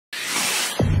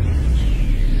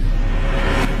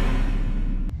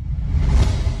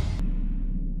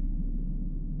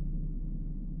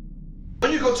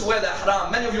go to wear the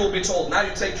ihram, many of you will be told, now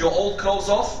you take your old clothes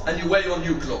off and you wear your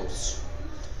new clothes.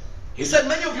 He said,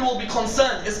 many of you will be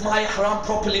concerned, is my ihram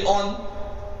properly on?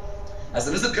 As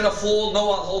in, is it going to fall?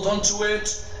 No, I'll hold on to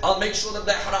it. I'll make sure that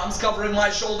the ihram's covering my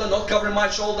shoulder, not covering my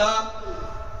shoulder.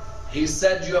 He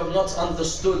said, you have not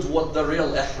understood what the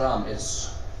real ihram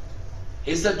is.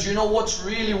 He said, do you know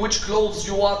which clothes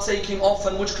you are taking off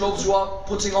and which clothes you are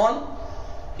putting on?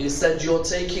 He said, you're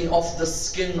taking off the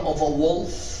skin of a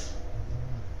wolf,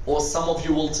 or some of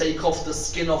you will take off the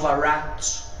skin of a rat,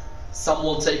 some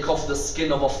will take off the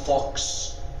skin of a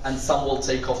fox, and some will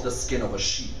take off the skin of a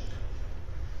sheep.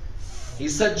 He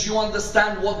said, do you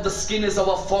understand what the skin is of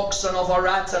a fox and of a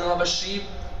rat and of a sheep?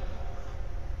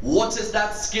 What is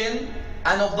that skin?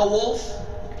 And of the wolf?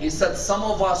 He said, some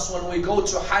of us, when we go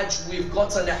to Hajj, we've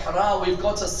got an ihram, we've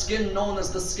got a skin known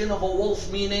as the skin of a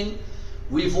wolf, meaning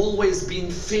we've always been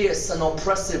fierce and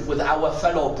oppressive with our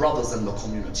fellow brothers in the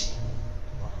community.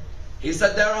 He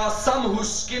said, there are some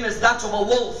whose skin is that of a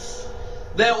wolf.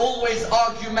 They're always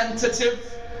argumentative.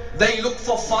 They look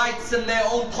for fights in their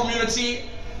own community.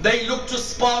 They look to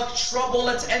spark trouble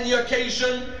at any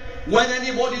occasion. When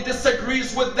anybody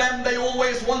disagrees with them, they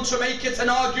always want to make it an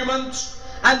argument.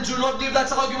 And do not leave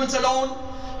that argument alone.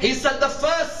 He said, the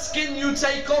first skin you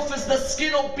take off is the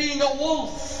skin of being a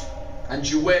wolf, and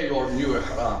you wear your new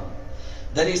ihram.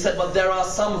 Then he said, but there are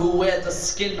some who wear the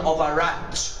skin of a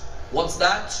rat. What's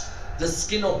that? The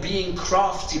skin of being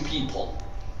crafty people.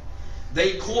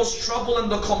 They cause trouble in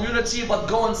the community, but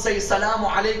go and say salamu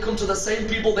alaikum to the same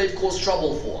people they've caused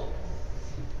trouble for.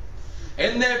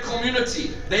 In their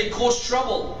community, they cause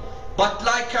trouble, but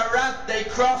like a rat, they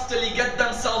craftily get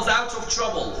themselves out of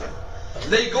trouble.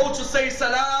 They go to say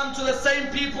salam to the same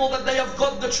people that they have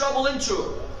got the trouble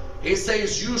into. He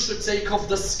says, you should take off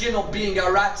the skin of being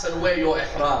a rat and wear your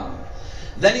ihram.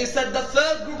 Then he said, the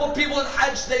third group of people in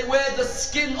Hajj, they wear the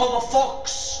skin of a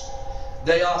fox.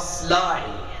 They are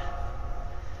sly.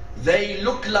 They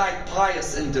look like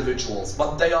pious individuals,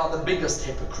 but they are the biggest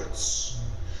hypocrites.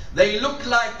 They look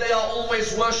like they are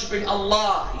always worshipping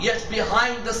Allah, yet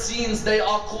behind the scenes they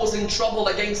are causing trouble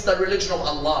against the religion of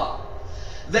Allah.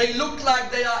 They look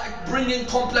like they are bringing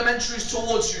complimentaries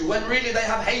towards you, when really they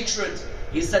have hatred.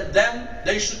 He said, them,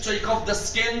 they should take off the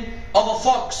skin of a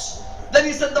fox. Then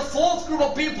he said, the fourth group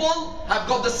of people have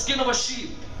got the skin of a sheep.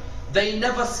 They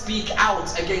never speak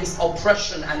out against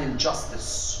oppression and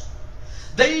injustice.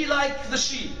 They like the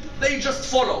sheep, they just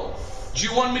follow. Do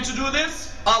you want me to do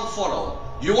this? I'll follow.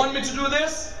 You want me to do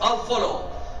this? I'll follow.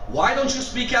 Why don't you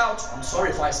speak out? I'm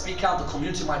sorry, if I speak out, the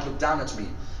community might look down at me.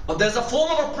 But there's a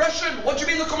form of oppression. What do you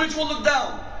mean the community will look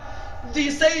down?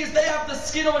 He says they have the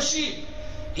skin of a sheep.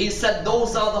 He said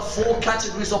those are the four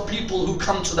categories of people who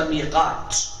come to the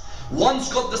miqat.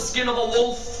 One's got the skin of a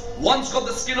wolf, one's got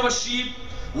the skin of a sheep,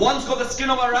 one's got the skin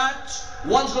of a rat,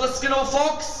 one's got the skin of a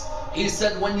fox. He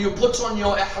said, when you put on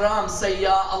your ihram, say,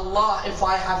 Ya Allah, if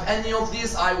I have any of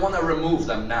these, I want to remove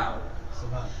them now.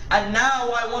 And now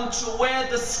I want to wear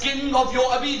the skin of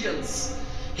your obedience.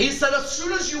 He said, as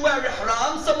soon as you wear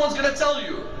ihram, someone's going to tell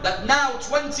you that now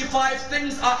 25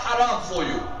 things are haram for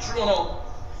you. True or no?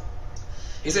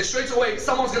 He said, straight away,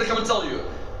 someone's going to come and tell you,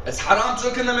 it's haram to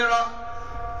look in the mirror.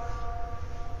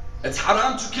 It's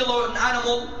haram to kill an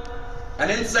animal, an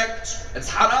insect. It's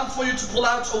haram for you to pull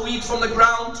out a weed from the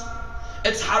ground.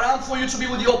 It's haram for you to be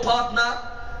with your partner.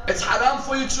 It's haram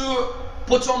for you to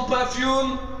put on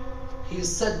perfume. He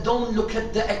said, don't look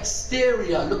at the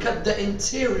exterior, look at the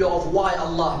interior of why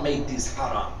Allah made these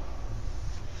haram.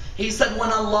 He said,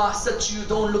 when Allah said to you,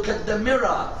 don't look at the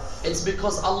mirror, it's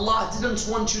because Allah didn't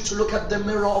want you to look at the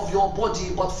mirror of your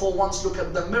body, but for once look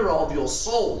at the mirror of your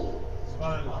soul.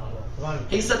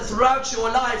 He said, throughout your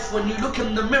life, when you look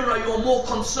in the mirror, you're more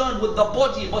concerned with the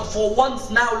body, but for once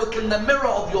now look in the mirror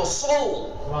of your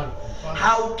soul.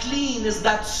 How clean is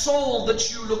that soul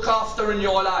that you look after in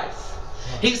your life?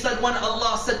 He said, when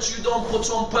Allah said to you, don't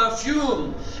put on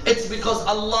perfume, it's because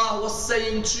Allah was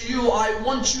saying to you, I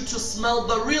want you to smell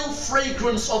the real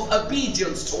fragrance of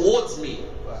obedience towards me.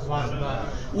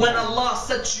 When Allah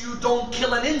said to you, don't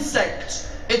kill an insect,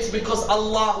 it's because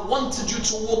Allah wanted you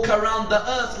to walk around the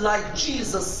earth like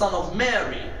Jesus, son of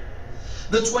Mary.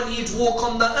 That when he'd walk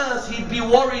on the earth, he'd be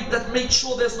worried that make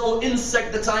sure there's no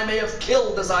insect that I may have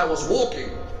killed as I was walking.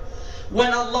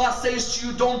 When Allah says to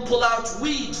you, don't pull out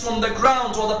weed from the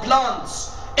ground or the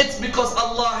plants, it's because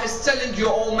Allah is telling you,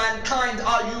 oh mankind,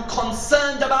 are you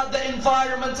concerned about the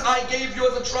environment I gave you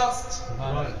as a trust?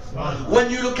 When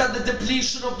you look at the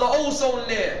depletion of the ozone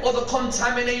layer or the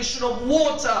contamination of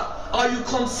water, are you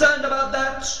concerned about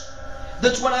that?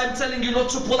 That when I'm telling you not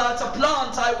to pull out a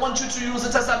plant, I want you to use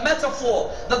it as a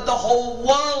metaphor that the whole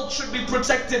world should be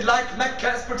protected like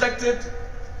Mecca is protected.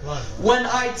 When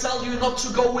I tell you not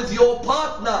to go with your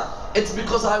partner, it's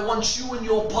because I want you and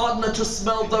your partner to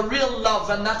smell the real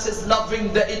love, and that is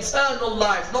loving the eternal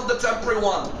life, not the temporary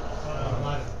one.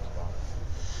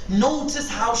 Notice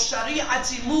how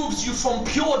Shari'ati moves you from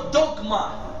pure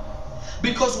dogma.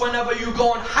 Because whenever you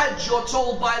go on Hajj, you're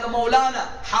told by the Maulana,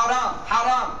 haram,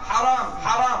 haram, haram,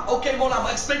 haram. Okay,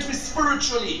 Maulana, explain to me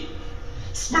spiritually.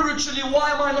 Spiritually,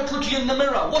 why am I not looking in the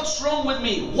mirror? What's wrong with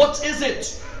me? What is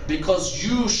it? Because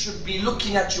you should be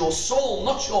looking at your soul,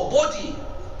 not your body.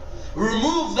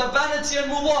 Remove the vanity and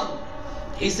move on.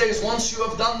 He says, once you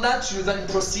have done that, you then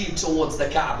proceed towards the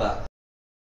Kaaba.